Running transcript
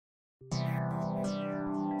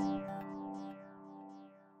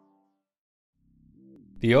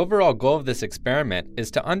The overall goal of this experiment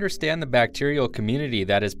is to understand the bacterial community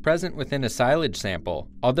that is present within a silage sample,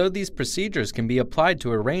 although these procedures can be applied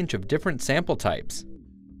to a range of different sample types.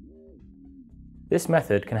 This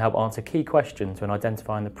method can help answer key questions when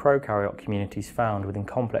identifying the prokaryote communities found within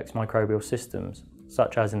complex microbial systems,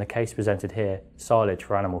 such as in the case presented here, silage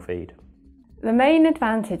for animal feed. The main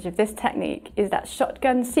advantage of this technique is that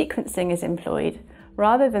shotgun sequencing is employed,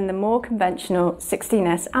 rather than the more conventional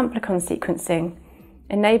 16S amplicon sequencing,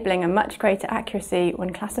 enabling a much greater accuracy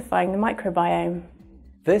when classifying the microbiome.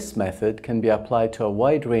 This method can be applied to a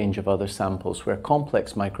wide range of other samples where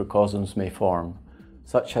complex microcosms may form,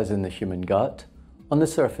 such as in the human gut, on the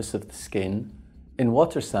surface of the skin, in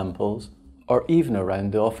water samples, or even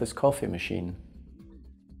around the office coffee machine.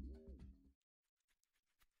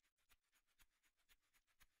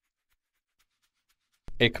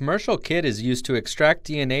 A commercial kit is used to extract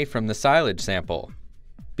DNA from the silage sample.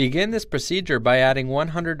 Begin this procedure by adding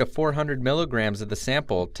 100 to 400 milligrams of the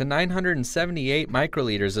sample to 978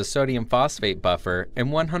 microliters of sodium phosphate buffer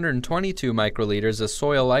and 122 microliters of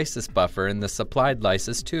soil lysis buffer in the supplied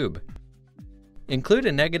lysis tube. Include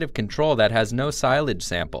a negative control that has no silage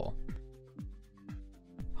sample.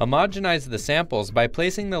 Homogenize the samples by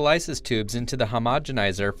placing the lysis tubes into the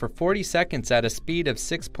homogenizer for 40 seconds at a speed of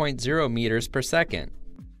 6.0 meters per second.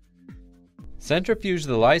 Centrifuge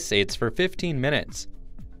the lysates for 15 minutes.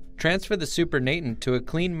 Transfer the supernatant to a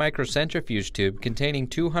clean microcentrifuge tube containing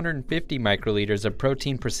 250 microliters of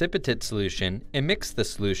protein precipitate solution and mix the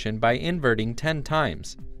solution by inverting 10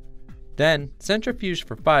 times. Then, centrifuge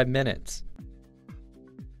for 5 minutes.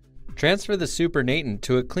 Transfer the supernatant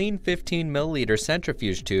to a clean 15 milliliter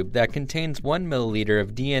centrifuge tube that contains 1 milliliter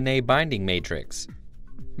of DNA binding matrix.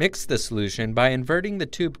 Mix the solution by inverting the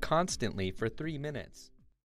tube constantly for 3 minutes.